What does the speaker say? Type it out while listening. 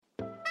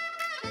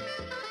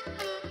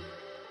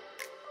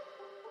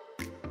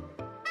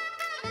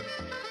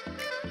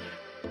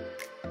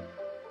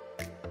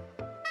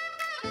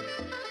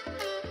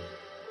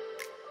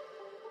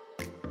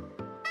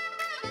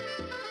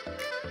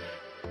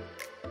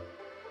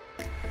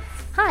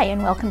Hi,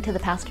 and welcome to the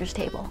Pastor's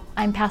Table.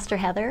 I'm Pastor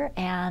Heather,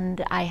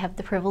 and I have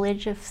the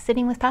privilege of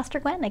sitting with Pastor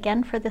Gwen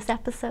again for this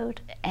episode.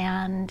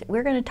 And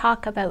we're going to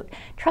talk about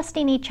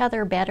trusting each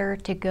other better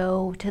to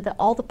go to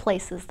all the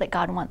places that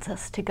God wants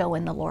us to go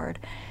in the Lord.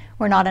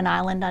 We're not an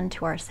island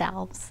unto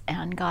ourselves,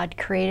 and God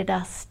created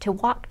us to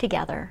walk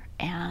together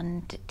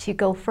and to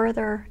go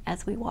further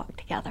as we walk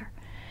together.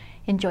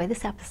 Enjoy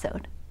this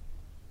episode.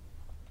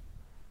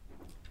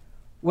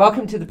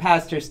 Welcome to the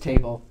Pastor's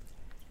Table.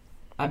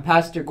 I'm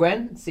Pastor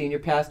Gwen, Senior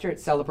Pastor at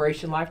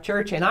Celebration Life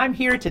Church, and I'm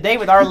here today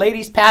with our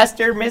ladies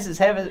pastor, Mrs.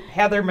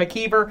 Heather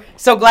McKeever.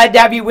 So glad to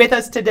have you with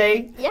us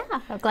today. Yeah,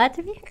 I'm glad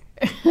to be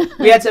here.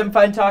 We had some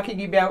fun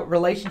talking about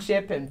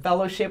relationship and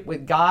fellowship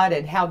with God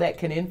and how that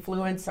can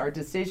influence our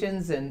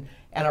decisions and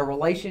our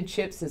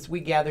relationships as we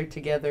gather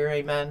together.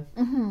 Amen.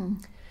 Mm-hmm.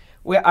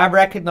 I've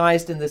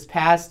recognized in this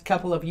past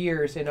couple of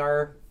years in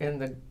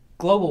the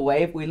global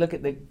way, if we look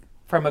at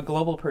from a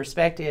global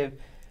perspective,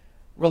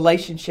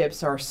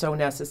 relationships are so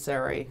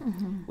necessary.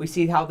 Mm-hmm. We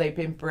see how they've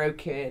been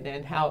broken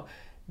and how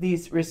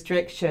these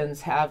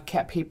restrictions have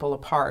kept people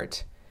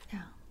apart.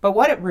 Yeah. But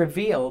what it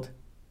revealed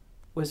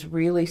was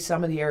really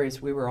some of the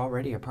areas we were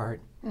already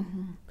apart.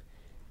 Mm-hmm.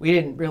 We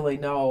didn't really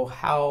know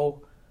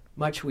how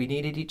much we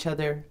needed each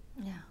other,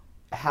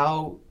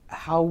 how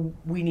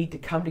we need to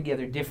come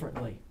together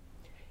differently.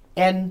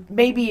 And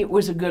maybe it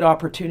was a good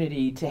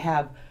opportunity to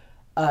have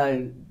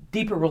a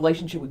deeper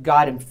relationship with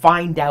God and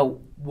find out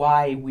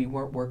why we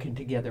weren't working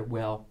together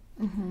well.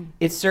 Mm-hmm.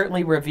 It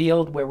certainly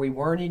revealed where we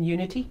weren't in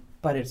unity,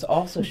 but it's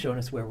also shown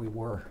us where we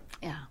were.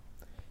 Yeah.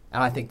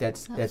 And I think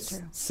that's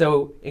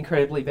so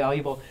incredibly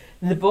valuable.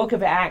 In the book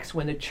of Acts,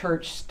 when the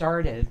church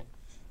started,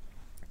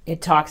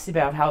 it talks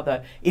about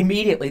how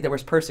immediately there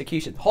was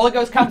persecution. The Holy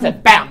Ghost comes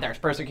and bam, there's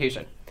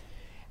persecution.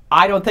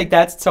 I don't think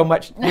that's so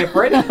much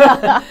different.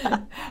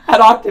 And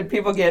often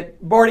people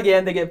get born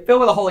again, they get filled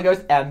with the Holy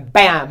Ghost, and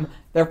bam,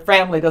 their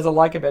family doesn't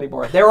like them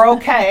anymore. They were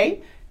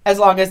okay as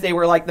long as they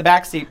were like the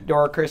backseat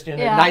door Christian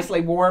and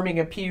nicely warming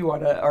a pew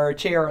or a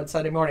chair on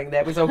Sunday morning.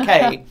 That was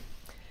okay.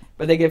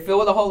 But they get filled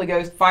with the Holy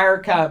Ghost, fire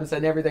comes,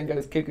 and everything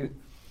goes cuckoo.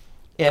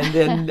 And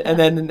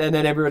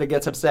then everybody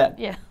gets upset.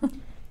 Yeah.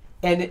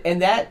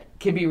 And that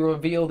can be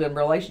revealed in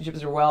relationships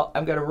as well.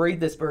 I'm going to read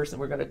this verse, and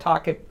we're going to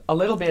talk a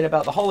little bit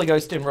about the Holy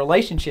Ghost in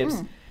relationships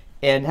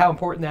and how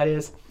important that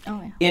is.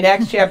 Oh, yeah. In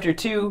Acts chapter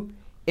 2,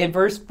 in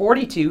verse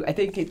 42, I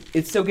think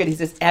it's so good. He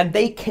says, and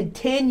they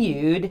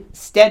continued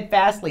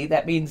steadfastly.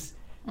 That means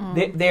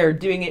they're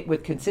doing it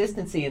with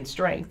consistency and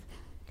strength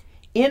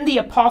in the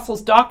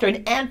apostles'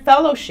 doctrine and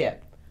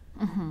fellowship.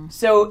 Mm-hmm.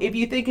 So if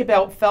you think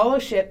about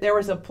fellowship, there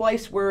was a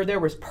place where there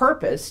was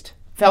purposed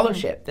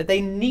fellowship, that they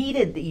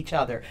needed each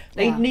other.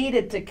 They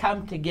needed to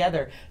come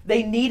together.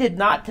 They needed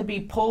not to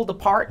be pulled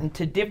apart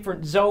into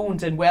different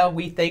zones and, well,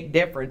 we think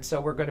different, so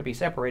we're going to be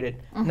separated.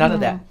 Mm-hmm. None of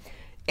that.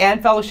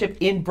 And fellowship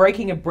in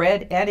breaking of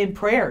bread and in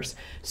prayers.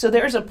 So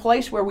there's a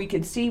place where we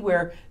can see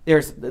where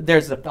there's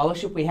the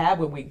fellowship we have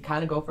when we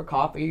kind of go for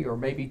coffee or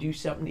maybe do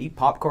something, eat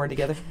popcorn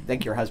together. I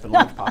think your husband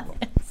likes popcorn.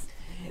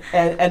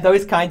 And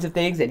those kinds of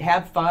things, and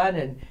have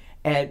fun.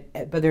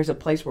 But there's a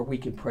place where we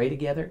can pray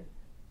together.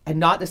 And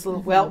not this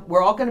little, well,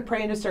 we're all going to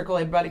pray in a circle.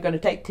 Everybody going to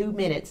take 2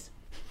 minutes.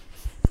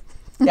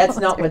 That's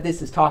not what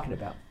this is talking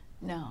about.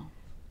 No.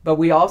 But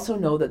we also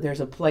know that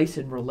there's a place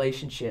in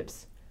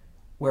relationships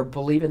where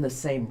believing the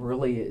same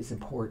really is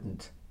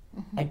important,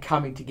 and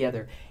coming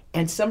together.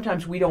 And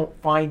sometimes we don't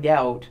find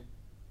out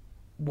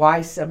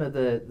why some of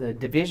the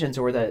divisions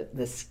or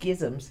the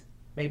schisms,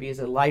 maybe is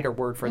a lighter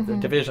word for the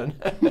division,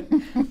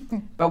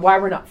 but why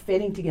we're not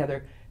fitting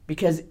together,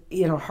 because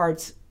in our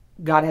hearts,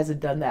 God hasn't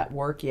done that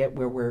work yet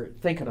where we're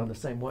thinking on the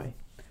same way.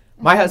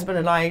 My husband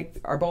and I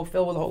are both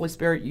filled with the Holy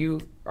Spirit.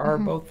 You are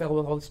both filled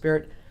with the Holy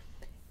Spirit.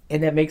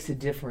 And that makes a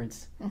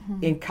difference.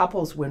 In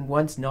couples, when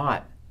one's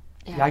not,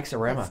 yikes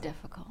arema. It's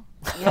difficult.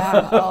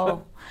 Yeah,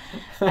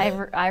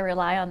 I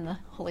rely on the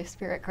Holy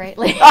Spirit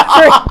greatly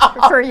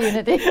for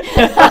unity.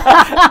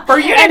 For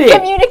unity.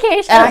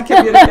 And communication.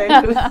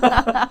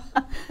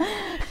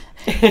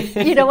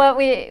 You know what,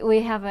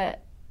 we have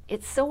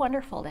it's so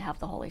wonderful to have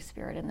the Holy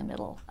Spirit in the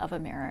middle of a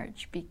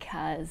marriage,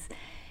 because,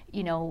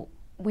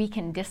 we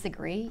can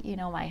disagree.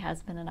 My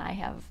husband and I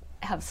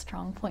have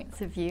strong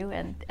points of view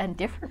and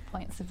different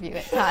points of view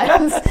at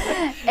times.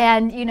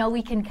 And,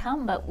 we can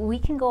but we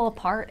can go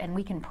apart and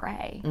we can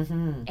pray.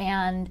 Mm-hmm.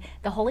 And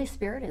the Holy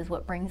Spirit is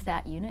what brings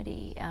that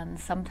unity. And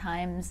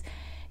sometimes,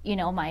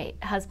 my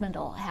husband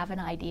will have an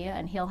idea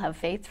and he'll have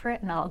faith for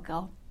it, and I'll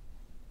go,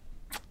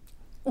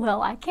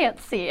 well, I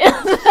can't see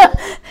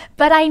it.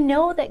 But I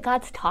know that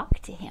God's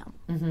talked to him.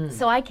 Mm-hmm.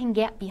 So I can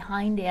get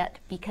behind it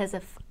because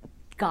of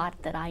God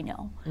that I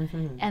know.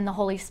 Mm-hmm. And the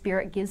Holy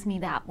Spirit gives me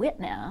that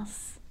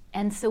witness.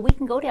 And so we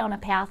can go down a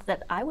path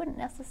that I wouldn't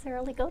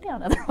necessarily go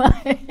down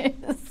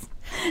otherwise.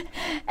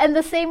 And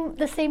the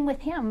same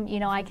with him.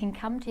 I can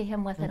come to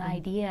him with an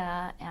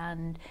idea,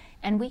 and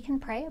And we can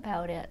pray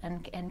about it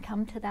and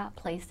come to that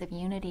place of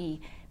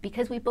unity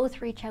because we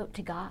both reach out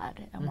to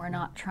God, and we're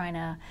not trying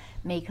to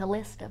make a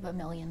list of a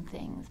million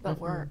things, but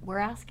we're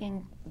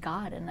asking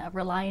God and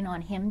relying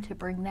on Him to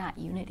bring that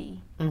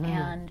unity,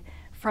 and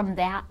from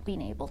that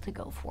being able to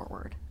go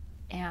forward.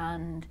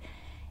 And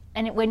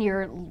when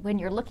you're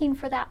looking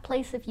for that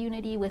place of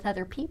unity with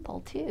other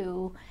people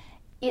too,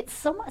 it's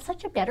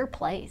such a better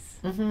place,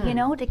 you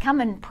know, to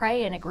come and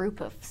pray in a group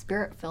of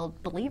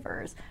Spirit-filled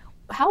believers.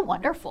 How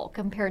wonderful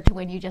compared to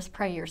when you just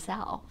pray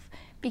yourself,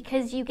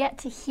 because you get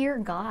to hear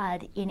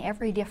God in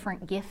every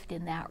different gift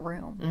in that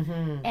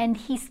room, and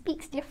He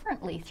speaks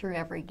differently through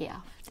every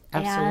gift.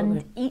 Absolutely.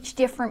 And each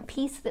different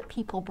piece that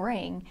people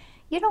bring,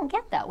 you don't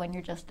get that when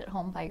you're just at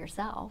home by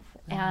yourself.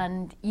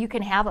 And you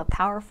can have a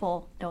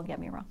powerful, don't get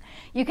me wrong,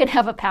 you can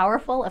have a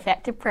powerful,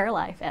 effective prayer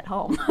life at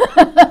home.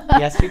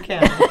 Yes, you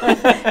can.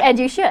 And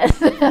you should.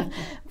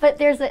 But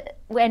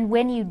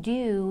when you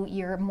do,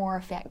 you're more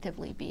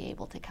effectively be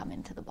able to come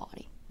into the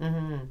body,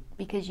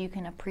 because you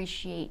can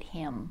appreciate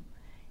Him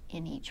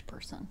in each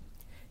person.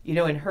 You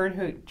know, in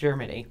Herrnhut,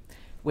 Germany,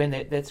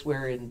 that's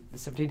where in the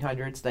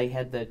 1700s they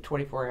had the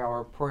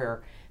 24-hour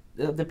prayer,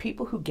 the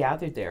people who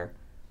gathered there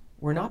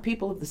were not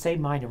people of the same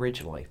mind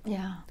originally.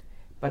 Yeah.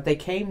 But they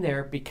came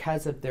there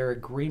because of their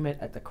agreement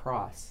at the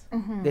cross,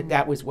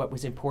 that was what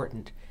was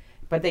important.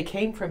 But they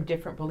came from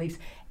different beliefs,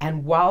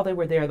 and while they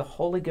were there, the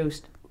Holy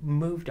Ghost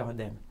moved on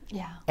them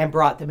and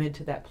brought them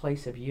into that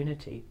place of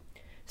unity.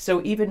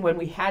 So even when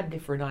we had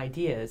different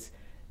ideas,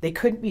 they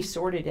couldn't be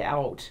sorted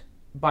out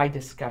by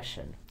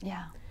discussion.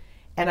 Yeah.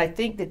 And I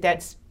think that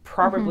that's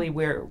probably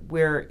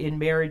where in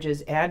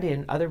marriages and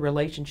in other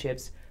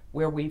relationships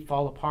where we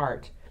fall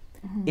apart,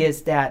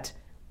 is that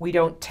we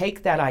don't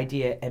take that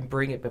idea and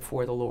bring it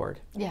before the Lord.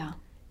 Yeah.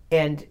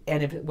 And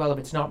if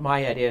it's not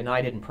my idea and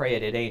I didn't pray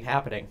it, it ain't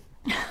happening.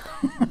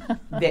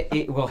 That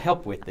it will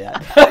help with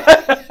that.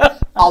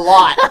 A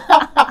lot.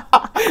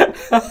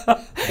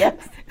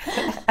 Yes.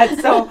 And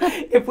so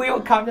if we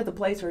will come to the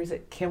place where he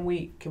said, can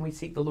we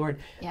seek the Lord?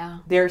 Yeah.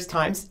 There's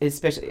times,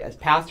 especially as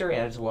pastor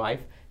and as wife,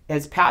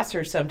 as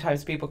pastor,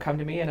 sometimes people come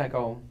to me and I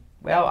go,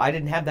 well, I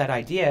didn't have that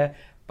idea,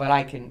 but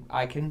I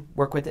can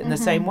work with it in the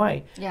same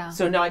way. Yeah.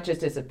 So not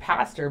just as a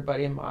pastor, but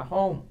in my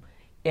home.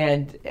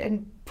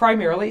 And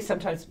primarily,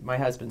 sometimes my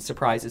husband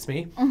surprises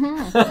me.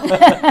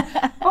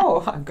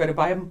 Oh, I'm going to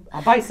buy him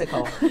a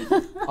bicycle.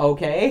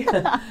 Okay.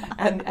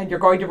 And you're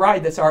going to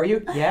ride this, are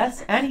you?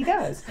 Yes. And he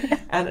does.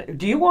 And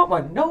do you want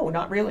one? No,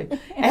 not really.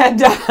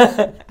 And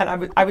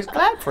I was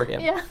glad for him.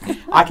 Yeah.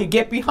 I could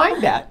get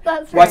behind that.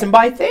 That's right. Wasn't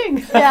my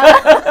thing.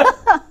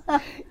 Yeah.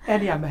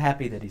 And I'm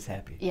happy that he's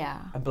happy. Yeah.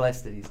 I'm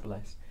blessed that he's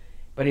blessed.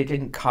 But it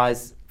didn't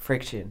cause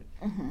friction.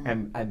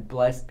 I'm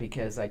blessed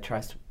because I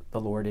trust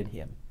the Lord in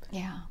him.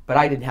 Yeah. But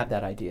I didn't have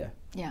that idea.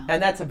 Yeah.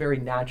 And that's a very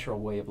natural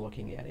way of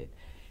looking at it.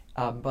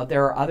 But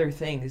there are other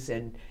things,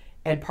 and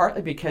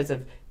partly because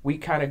of we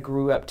kind of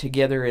grew up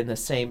together at the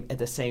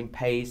same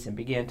pace and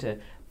began to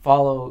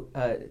follow,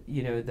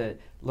 the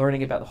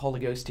learning about the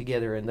Holy Ghost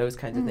together and those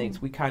kinds of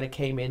things. We kind of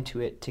came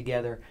into it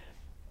together,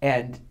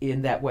 and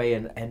in that way,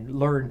 and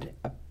learned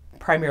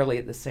primarily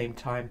at the same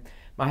time.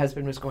 My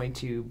husband was going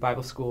to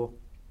Bible school,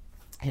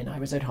 and I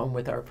was at home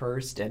with our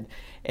first, and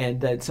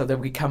then so then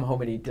we come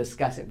home and he'd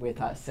discuss it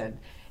with us,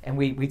 and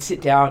we'd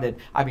sit down, and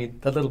I mean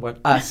the little one,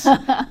 us,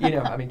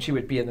 she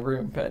would be in the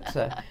room, but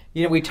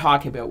we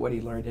talk about what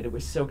he learned, and it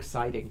was so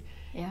exciting,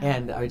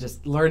 and I was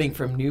just learning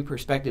from new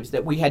perspectives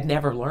that we had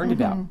never learned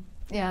about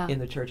in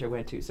the church I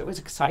went to. So it was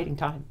an exciting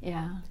time.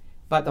 Yeah.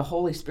 But the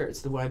Holy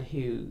Spirit's the one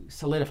who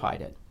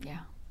solidified it. Yeah.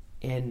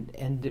 And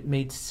it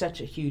made such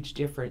a huge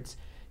difference.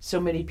 So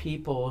many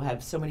people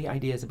have so many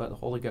ideas about the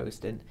Holy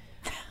Ghost,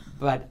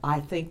 but I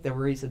think the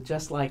reason,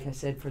 just like I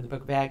said for the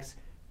Book of Acts,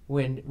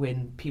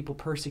 when people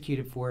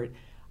persecuted for it,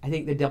 I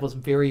think the devil's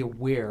very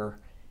aware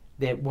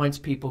that once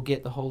people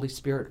get the Holy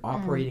Spirit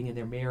operating in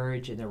their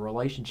marriage and their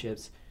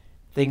relationships,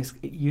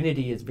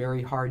 unity is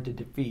very hard to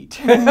defeat.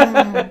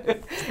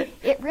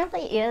 It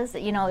really is,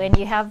 and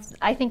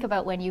I think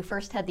about when you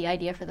first had the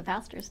idea for the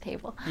pastor's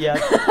table. Yes.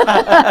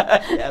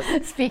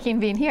 Yes. Speaking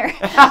being here.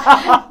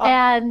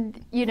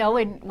 And,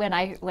 when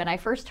I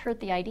first heard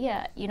the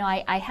idea,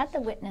 I had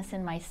the witness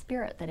in my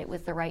spirit that it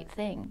was the right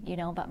thing,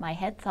 but my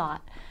head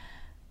thought,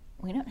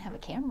 we don't have a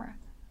camera.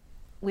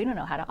 We don't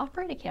know how to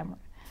operate a camera.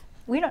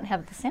 We don't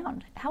have the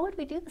sound. How would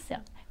we do the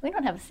sound? We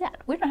don't have a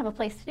set. We don't have a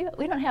place to do it.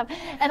 We don't have,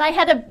 and I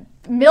had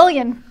a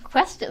million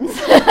questions.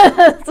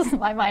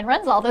 My mind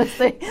runs all those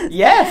things.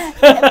 Yes.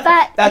 But,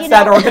 that's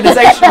that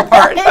organizational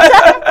part.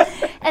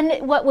 Exactly.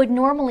 And what would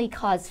normally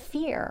cause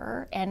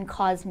fear and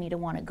cause me to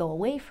want to go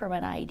away from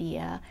an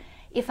idea,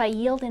 if I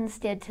yield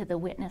instead to the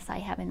witness I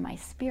have in my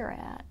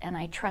spirit and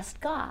I trust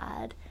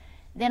God,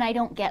 then I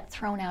don't get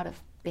thrown out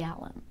of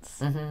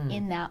balance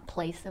in that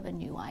place of a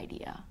new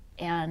idea.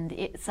 And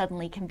it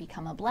suddenly can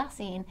become a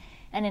blessing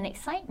and an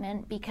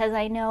excitement, because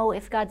I know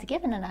if God's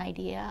given an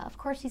idea, of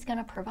course he's going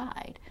to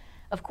provide.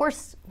 of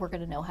course we're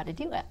going to know how to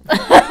do it.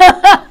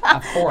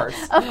 Of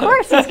course. Of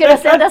course, he's going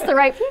to send us the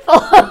right people.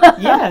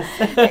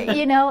 Yes.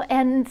 You know,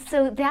 and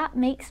so that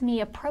makes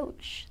me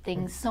approach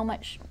things so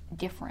much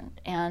different.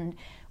 And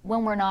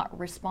when we're not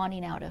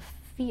responding out of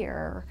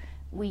fear,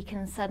 we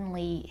can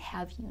suddenly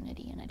have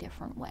unity in a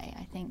different way.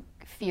 I think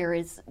fear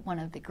is one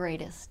of the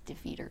greatest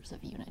defeaters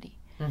of unity.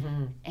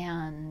 Mm-hmm.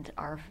 And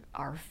our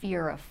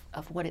fear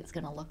of what it's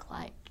going to look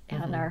like,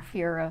 and our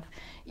fear of,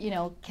 you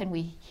know, can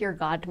we hear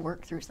God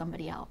work through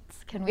somebody else?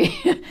 Can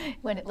we,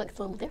 when it looks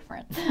a little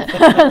different,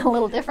 a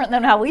little different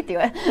than how we do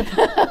it.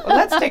 Well,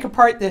 let's take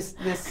apart this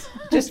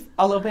just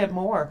a little bit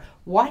more.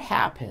 What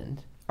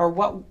happened, or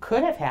what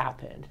could have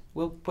happened?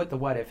 We'll put the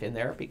what if in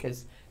there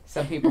because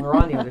some people are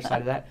on the other side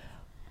of that.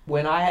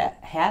 When I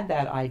had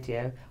that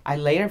idea, I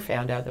later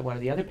found out that one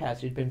of the other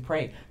pastors had been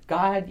praying,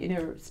 God, you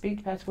know, speak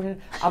to Pastor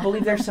Wynn. I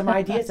believe there's some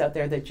ideas out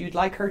there that you'd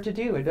like her to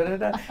do.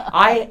 And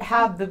I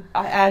have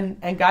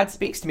and God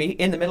speaks to me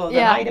in the middle of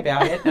the night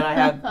about it, and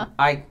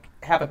I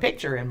have a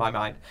picture in my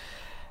mind.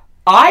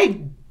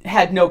 I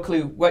had no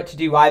clue what to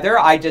do either.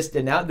 I just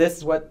didn't know. This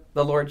is what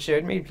the Lord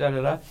showed me.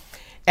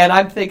 And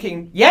I'm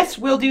thinking, yes,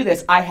 we'll do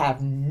this. I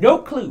have no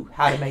clue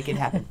how to make it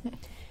happen.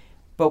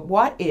 But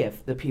what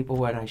if the people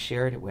when I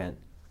shared it went,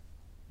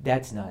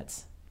 that's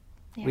nuts.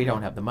 Yeah. We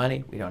don't have the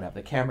money. We don't have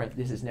the camera.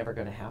 This is never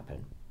going to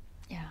happen.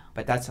 Yeah.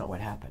 But that's not what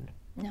happened.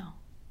 No.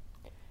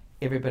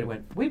 Everybody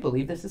went, we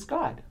believe this is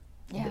God.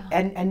 Yeah.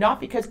 And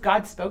not because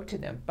God spoke to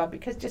them, but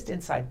because just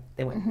inside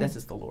they went, this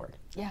is the Lord.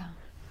 Yeah.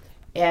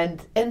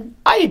 And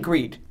I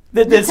agreed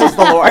that this is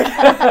the Lord.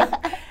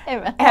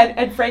 Amen.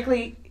 And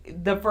frankly,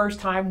 the first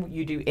time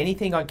you do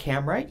anything on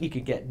camera, you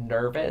can get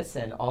nervous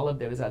and all of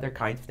those other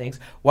kinds of things.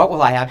 What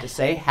will I have to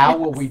say? How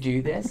will we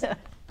do this?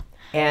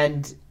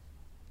 And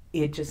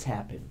it just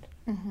happened.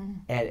 Mm-hmm.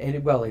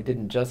 And well, it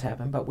didn't just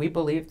happen, but we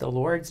believed the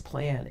Lord's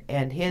plan,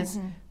 and his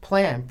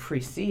plan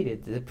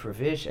preceded the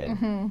provision.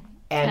 Mm-hmm.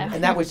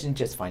 And that wasn't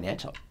just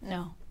financial.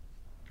 No.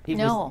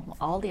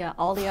 All the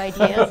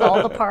ideas,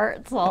 all the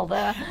parts, all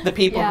the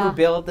people who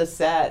build the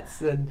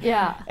sets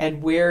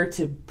and where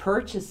to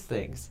purchase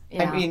things.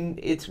 Yeah. I mean,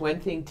 it's one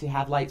thing to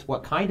have lights.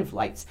 What kind of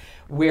lights?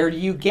 Where do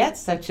you get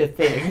such a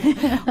thing?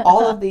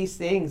 All of these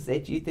things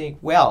that you think,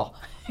 well,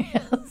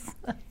 yes.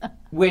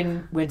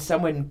 when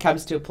someone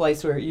comes to a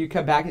place where you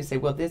come back and say,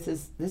 well, this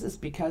is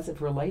because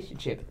of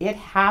relationship. It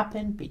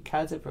happened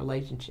because of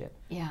relationship.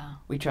 Yeah.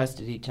 We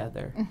trusted each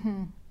other.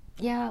 Mm-hmm.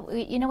 Yeah,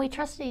 we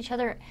trusted each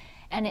other.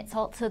 And it's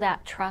also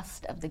that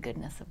trust of the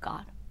goodness of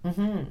God.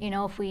 Mm-hmm. You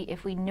know,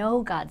 if we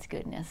know God's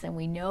goodness and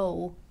we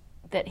know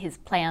that his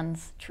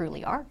plans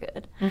truly are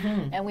good,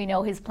 and we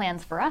know his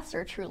plans for us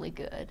are truly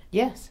good,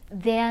 yes,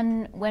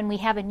 then when we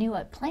have a new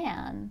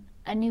plan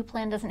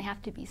doesn't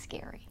have to be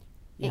scary.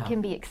 It can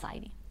be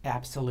exciting.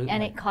 Absolutely.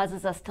 And it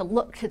causes us to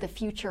look to the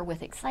future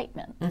with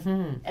excitement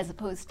as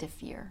opposed to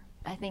fear.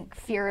 I think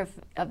fear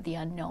of the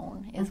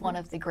unknown is one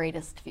of the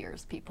greatest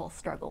fears people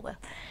struggle with.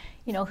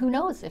 You know, who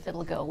knows if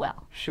it'll go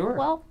well? Sure.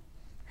 Well,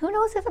 who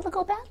knows if it'll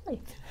go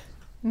badly?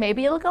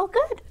 Maybe it'll go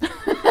good.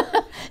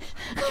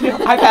 You know,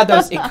 I've had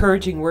those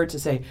encouraging words to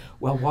say,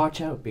 well,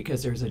 watch out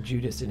because there's a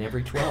Judas in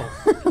every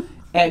 12.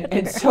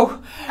 And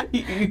so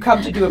you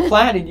come to do a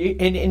plan, and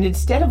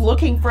instead of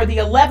looking for the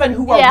 11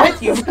 who are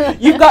with you,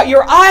 you've got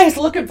your eyes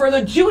looking for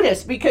the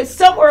Judas, because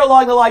somewhere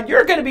along the line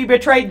you're going to be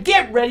betrayed.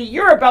 Get ready.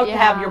 You're about to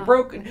have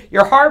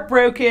your heart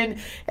broken,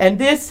 and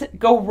this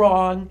go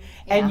wrong.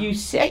 And you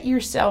set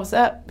yourselves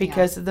up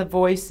because of the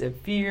voice of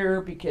fear,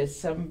 because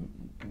some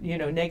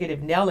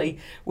negative Nelly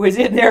was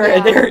in there,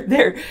 and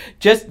they're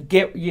just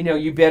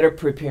you better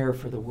prepare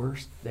for the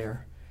worst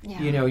there.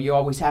 Yeah. You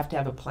always have to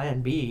have a plan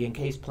B in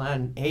case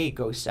plan A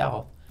goes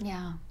south.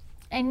 Yeah.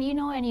 And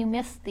you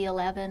missed the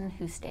 11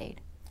 who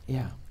stayed.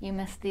 Yeah. You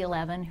missed the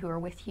 11 who are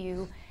with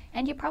you,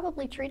 and you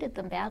probably treated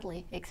them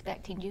badly,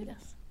 expecting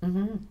Judas.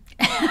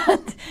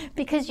 Mm-hmm.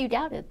 Because you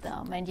doubted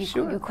them, and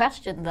you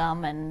questioned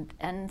them,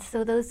 and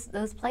so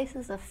those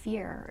places of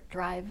fear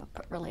drive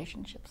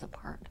relationships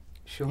apart.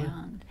 Sure.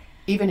 And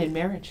even in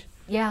marriage.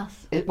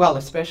 Yes. Well,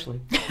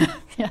 especially.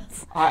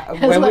 Yes.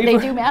 Because what they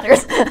do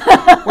matters.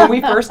 When we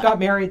first got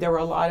married, there were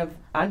a lot of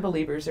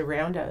unbelievers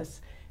around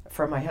us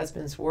from my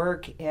husband's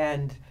work,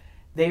 and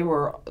they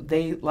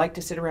like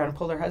to sit around and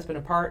pull their husband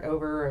apart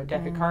over a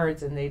deck of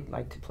cards, and they'd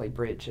like to play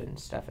bridge and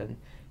stuff, and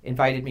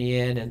invited me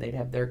in, and they'd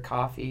have their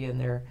coffee and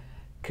their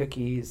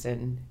cookies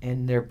and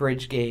their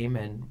bridge game,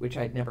 and which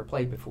I'd never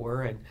played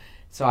before, and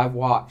so I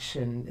watched,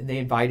 and they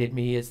invited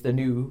me as the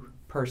new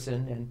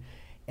person,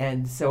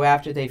 and so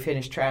after they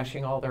finished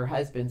trashing all their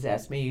husbands,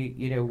 asked me,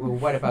 well,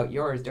 what about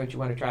yours? Don't you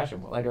want to trash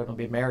him? Well, I don't know,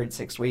 been married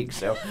 6 weeks,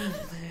 so.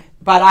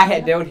 But I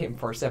had known him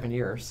for 7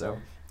 years, so.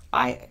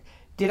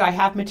 Did I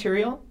have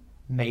material?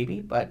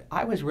 Maybe, but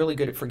I was really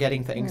good at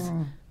forgetting things.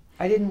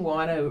 I didn't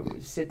want to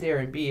sit there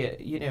and be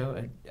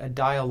a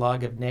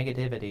dialogue of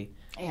negativity.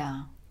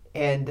 Yeah.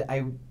 And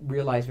I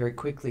realized very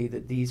quickly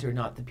that these are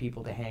not the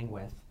people to hang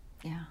with.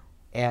 Yeah.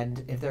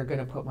 And if they're going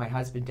to put my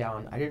husband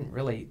down,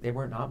 they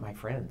were not my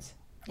friends.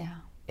 Yeah.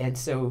 And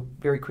so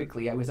very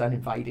quickly I was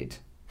uninvited.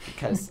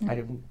 because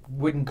I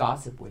wouldn't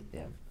gossip with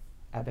them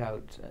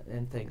about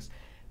and things.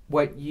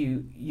 What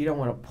you don't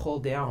want to pull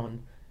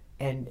down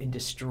and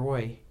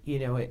destroy. You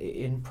know,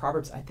 in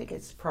Proverbs, I think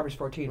it's Proverbs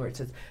 14 where it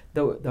says,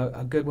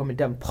 a good woman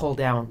doesn't pull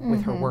down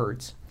with her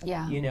words.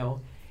 Yeah. You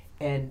know,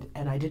 and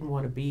I didn't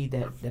want to be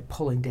that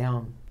pulling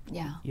down.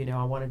 Yeah. You know,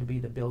 I wanted to be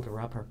the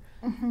builder-upper.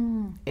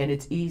 Mm-hmm. And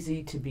it's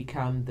easy to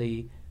become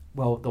the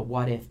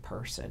what-if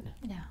person.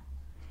 Yeah.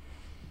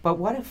 But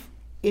what if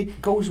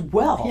it goes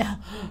well? Yeah,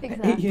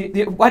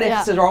 exactly. What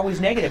ifs are always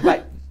negative,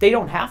 but they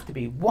don't have to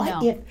be.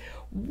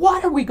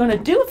 What are we going to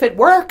do if it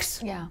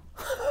works? Yeah.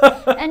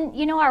 And,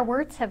 you know, our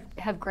words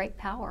have great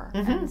power.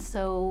 Mm-hmm. And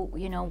so,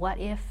 you know, what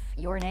if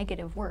your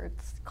negative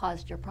words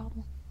caused your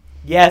problem?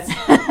 Yes.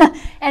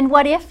 And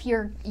what if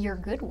your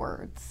good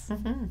words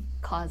Mm-hmm.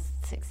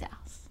 caused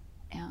success?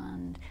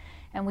 And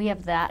we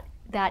have that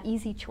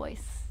easy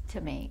choice to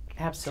make.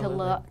 Absolutely.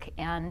 To look,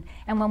 and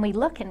when we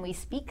look and we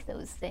speak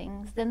those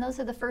things, then those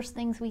are the first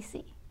things we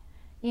see.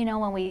 You know,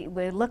 when we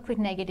look with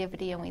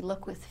negativity and we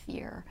look with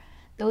fear,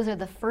 those are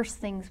the first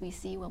things we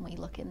see when we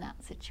look in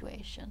that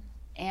situation,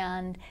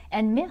 and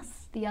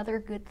miss the other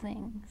good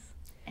things.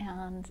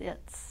 And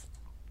it's,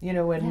 you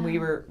know,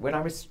 when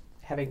I was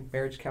having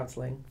marriage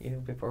counseling, you know,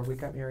 before we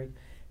got married,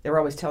 they were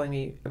always telling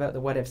me about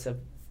the what ifs of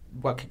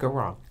what could go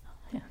wrong.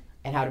 Yeah.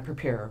 And how to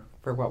prepare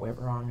for what went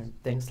wrong and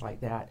things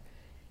like that.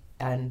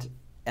 And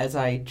as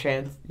I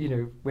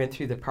went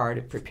through the part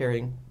of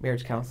preparing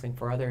marriage counseling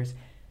for others,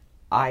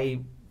 I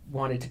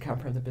wanted to come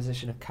from the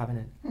position of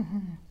covenant,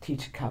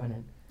 teach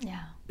covenant,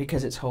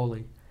 because it's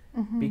holy,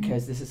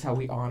 because this is how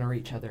we honor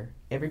each other.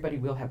 Everybody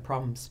will have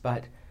problems,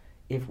 but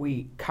if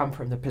we come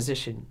from the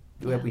position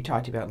that we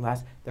talked about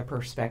last, the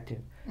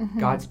perspective,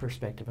 God's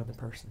perspective of the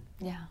person,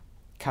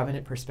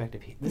 covenant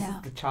perspective. This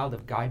is the child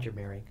of God you're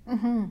marrying,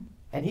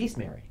 and he's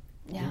married.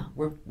 Yeah.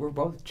 We're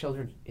both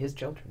children, his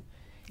children.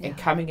 And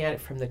coming at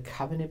it from the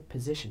covenant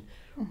position,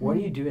 what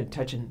are you doing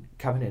touching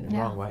covenant in the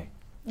wrong way?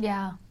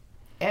 Yeah.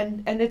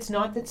 And it's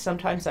not that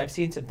sometimes I've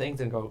seen some things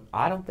and go,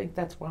 I don't think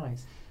that's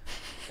wise.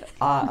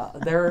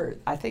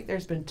 I think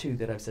there's been two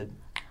that I've said,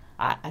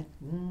 I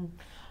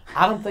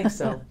don't think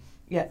so.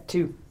 Yeah,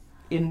 two.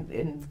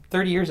 In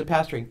 30 years of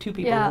pastoring, two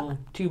people,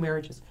 two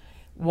marriages.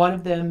 One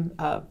of them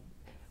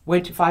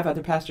went to 5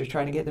 other pastors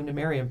trying to get them to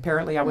marry him.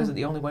 Apparently I wasn't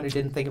the only one who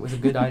didn't think it was a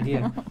good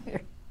idea.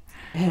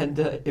 And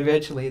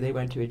eventually they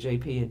went to a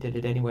JP and did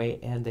it anyway,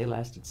 and they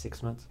lasted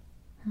 6 months.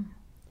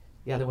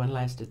 The other one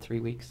lasted 3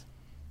 weeks.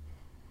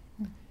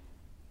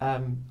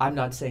 I'm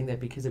not saying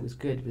that because it was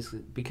good. It was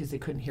because they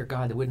couldn't hear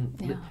God. They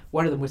wouldn't. Yeah.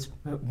 One of them,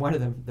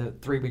 the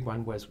 3-week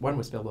one was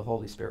filled with the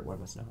Holy Spirit, one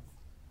was not.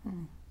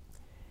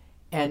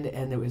 And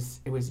it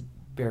was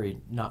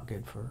very not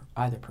good for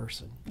either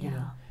person. You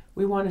know,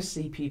 we want to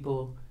see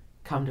people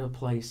come to a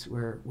place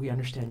where we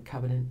understand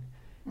covenant.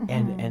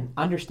 And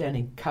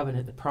understanding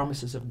covenant, the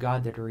promises of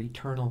God that are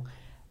eternal,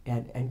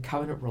 and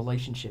covenant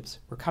relationships.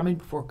 We're coming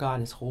before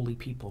God as holy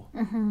people.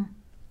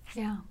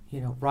 Yeah. You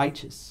know,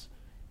 righteous,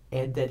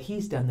 and that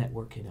He's done that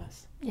work in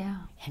us. Yeah.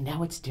 And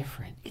now it's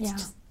different.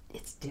 It's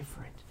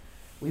different.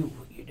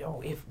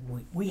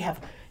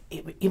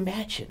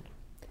 Imagine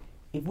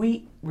if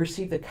we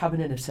receive the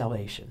covenant of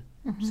salvation.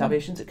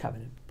 Salvation's a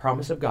covenant,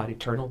 promise of God,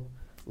 eternal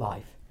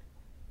life,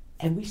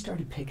 and we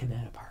started picking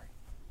that apart.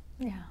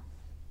 Yeah.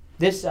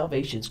 This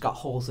salvation's got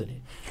holes in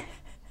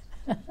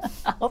it.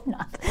 I hope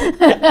not.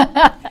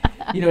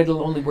 You know,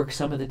 it'll only work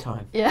some of the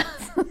time. Yeah.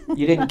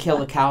 You didn't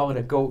kill a cow and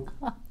a goat,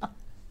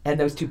 and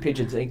those 2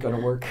 pigeons ain't going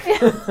to work.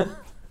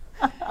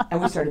 And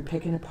we started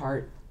picking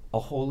apart a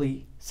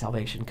holy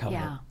salvation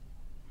covenant.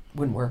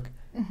 Wouldn't work.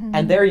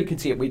 And there you can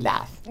see it, we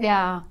laugh.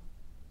 Yeah.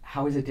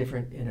 How is it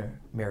different in a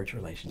marriage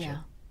relationship?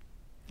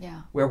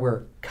 Yeah. Where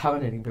we're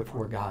covenanting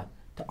before God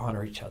to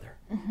honor each other.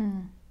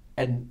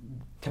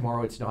 And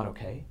tomorrow it's not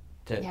okay.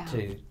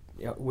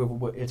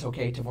 It's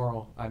okay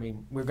tomorrow. I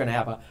mean, we're going to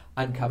have a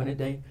uncovenant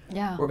day.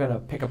 Yeah. We're going to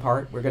pick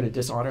apart. We're going to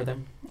dishonor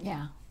them.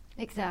 Yeah,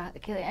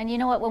 exactly. And you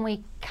know what? When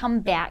we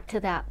come back to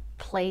that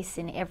place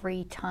in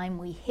every time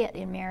we hit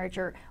in marriage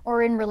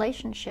or in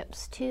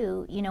relationships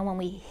too, you know, when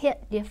we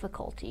hit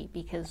difficulty,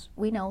 because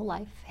we know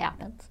life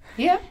happens.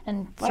 Yeah.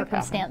 And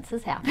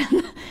circumstances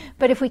happen.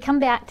 But if we come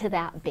back to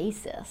that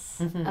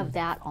basis of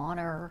that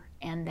honor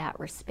and that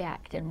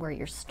respect and where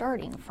you're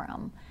starting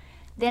from,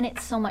 then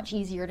it's so much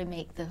easier to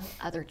make the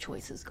other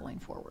choices going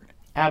forward.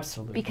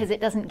 Absolutely. Because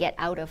it doesn't get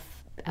out of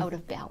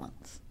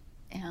balance,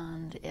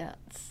 and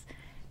it's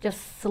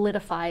just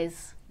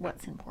solidifies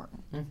what's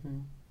important.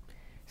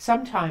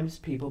 Sometimes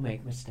people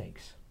make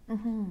mistakes,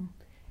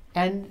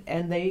 and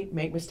they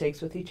make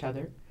mistakes with each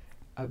other.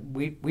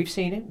 We've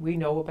seen it. We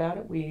know about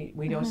it. We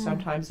know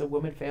sometimes a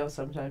woman fails,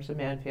 sometimes a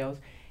man fails,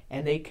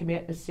 and they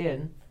commit a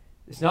sin.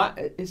 It's not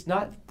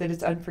that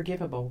it's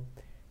unforgivable,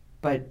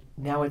 but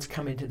now it's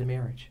come into the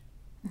marriage.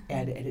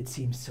 And it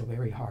seems so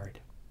very hard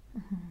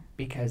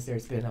because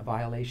there's been a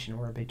violation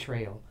or a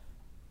betrayal.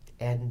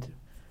 And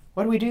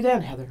what do we do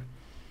then, Heather?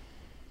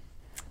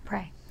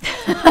 Pray.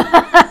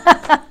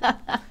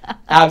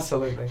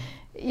 Absolutely.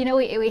 You know,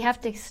 we have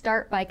to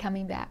start by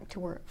coming back to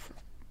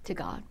to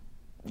God.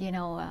 You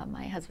know,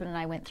 my husband and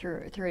I went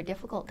through a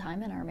difficult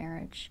time in our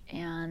marriage,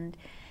 and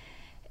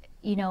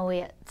you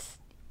know,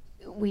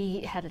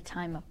 we had a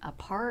time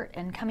apart,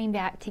 and coming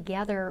back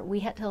together,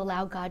 we had to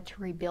allow God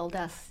to rebuild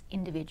us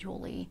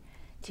individually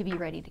to be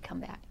ready to come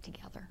back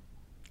together.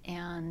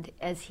 And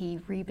as He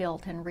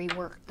rebuilt and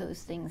reworked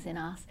those things in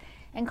us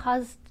and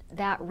caused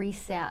that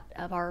reset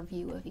of our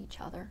view of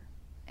each other.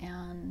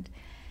 And,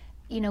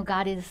 you know,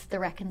 God is the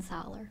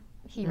reconciler.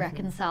 He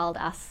reconciled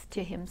us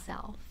to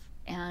Himself,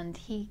 and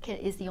He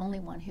is the only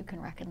one who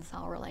can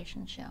reconcile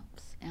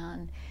relationships.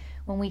 And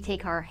when we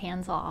take our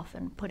hands off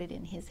and put it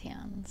in His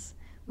hands,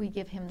 we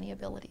give Him the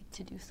ability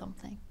to do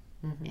something.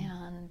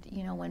 And,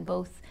 you know, when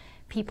both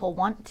people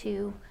want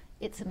to,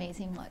 it's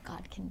amazing what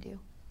God can do.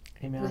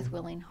 Amen. With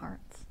willing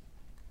hearts.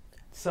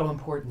 So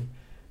important.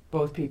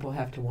 Both people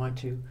have to want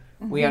to.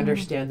 We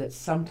understand that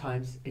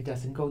sometimes it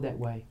doesn't go that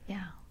way.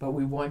 Yeah. But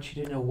we want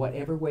you to know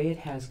whatever way it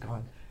has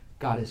gone,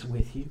 God is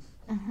with you.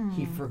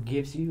 He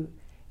forgives you,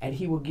 and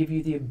He will give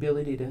you the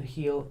ability to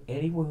heal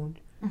any wound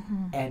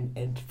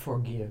and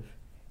forgive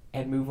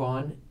and move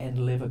on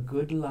and live a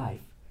good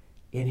life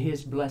in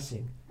His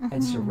blessing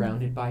and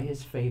surrounded by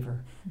His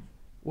favor.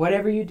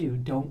 Whatever you do,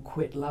 don't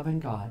quit loving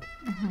God.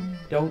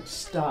 Don't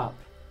stop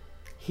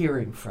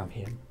hearing from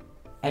Him,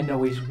 and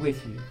know He's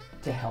with you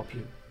to help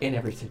you in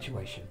every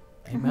situation.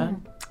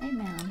 Amen?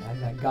 Amen.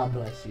 And God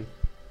bless you.